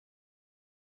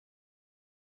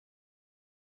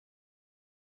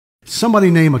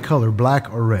Somebody name a color,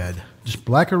 black or red. Just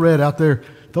black or red out there.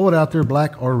 Throw it out there,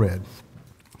 black or red.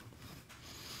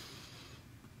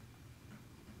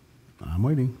 I'm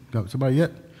waiting. Got somebody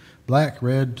yet? Black,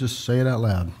 red, just say it out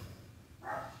loud.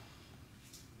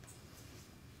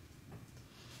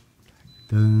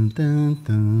 Dun, dun,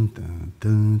 dun, dun,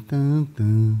 dun, dun,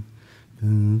 dun,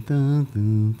 dun, dun,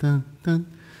 dun, dun, dun.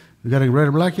 We got a red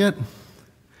or black yet?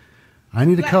 I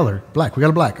need a color. Black. We got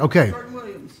a black. Okay. Jordan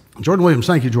Williams. Jordan Williams.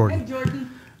 Thank you, Jordan. Hey,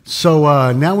 Jordan.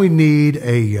 So now we need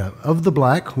of the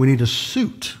black, we need a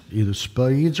suit, either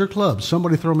spades or clubs.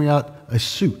 Somebody throw me out a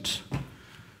suit.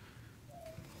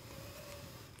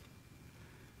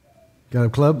 Got a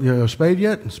club, a spade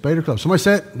yet? Spade or club? Somebody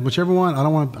say it, whichever one. I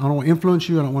don't want to influence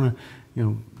you. I don't want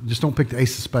to, just don't pick the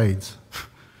ace of spades.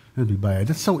 That'd be bad.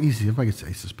 That's so easy. Everybody gets the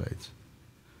ace of spades.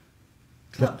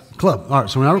 Clubs. Club. All right,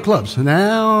 so now we're clubs.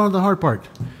 Now the hard part.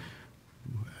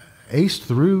 Ace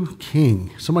through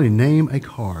king. Somebody name a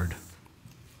card.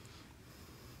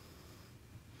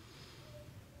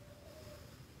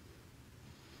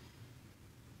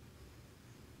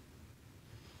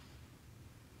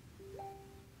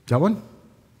 Is that one?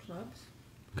 Clubs.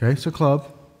 Okay, so club.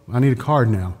 I need a card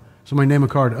now. Somebody name a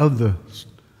card of the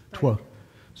 12.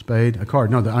 Spade. A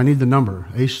card. No, I need the number.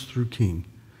 Ace through king.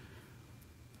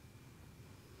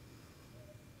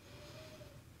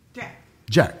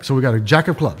 Jack. So we got a jack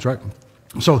of clubs, right?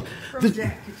 So From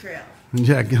Jack Cottrell.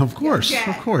 Jack, of course, Jack.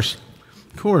 of course,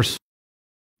 of course.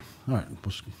 All right.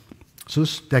 So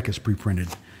this deck is pre-printed,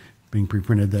 being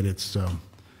pre-printed that it's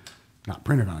not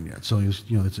printed on yet. So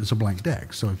it's a blank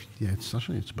deck. So it's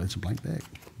a blank deck,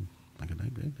 like a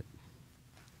blank deck.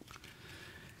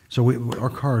 So our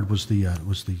card was the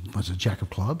jack of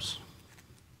clubs.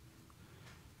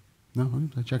 No,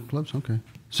 jack of clubs. Okay.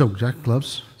 So jack of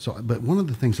clubs. So, but one of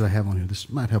the things that I have on here, this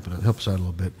might help us out a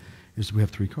little bit, is we have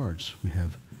three cards. We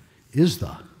have is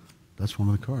the. That's one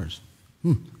of the cards.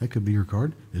 That could be your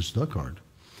card. Is the card.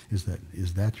 Is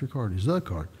that your card? Is the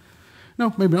card.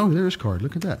 No, maybe no. There is card.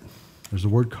 Look at that. There's the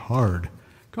word card.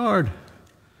 Card.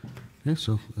 Okay.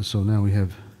 So now we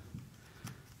have.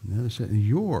 Now it's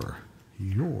your card.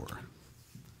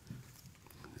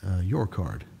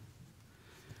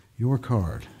 Your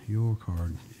card. Your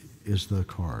card is the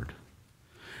card.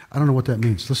 I don't know what that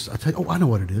means. I tell you. Oh, I know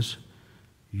what it is.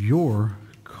 Your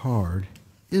card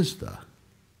is the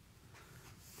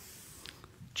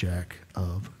jack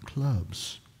of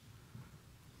clubs.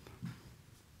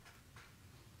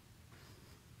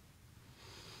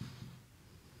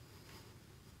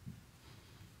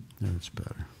 That's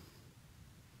better.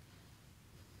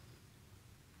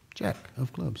 Jack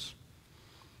of clubs.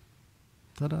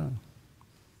 Ta-da.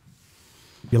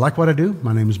 You like what I do?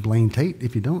 My name is Blaine Tate.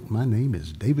 If you don't, my name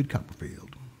is David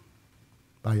Copperfield.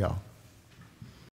 Bye, y'all.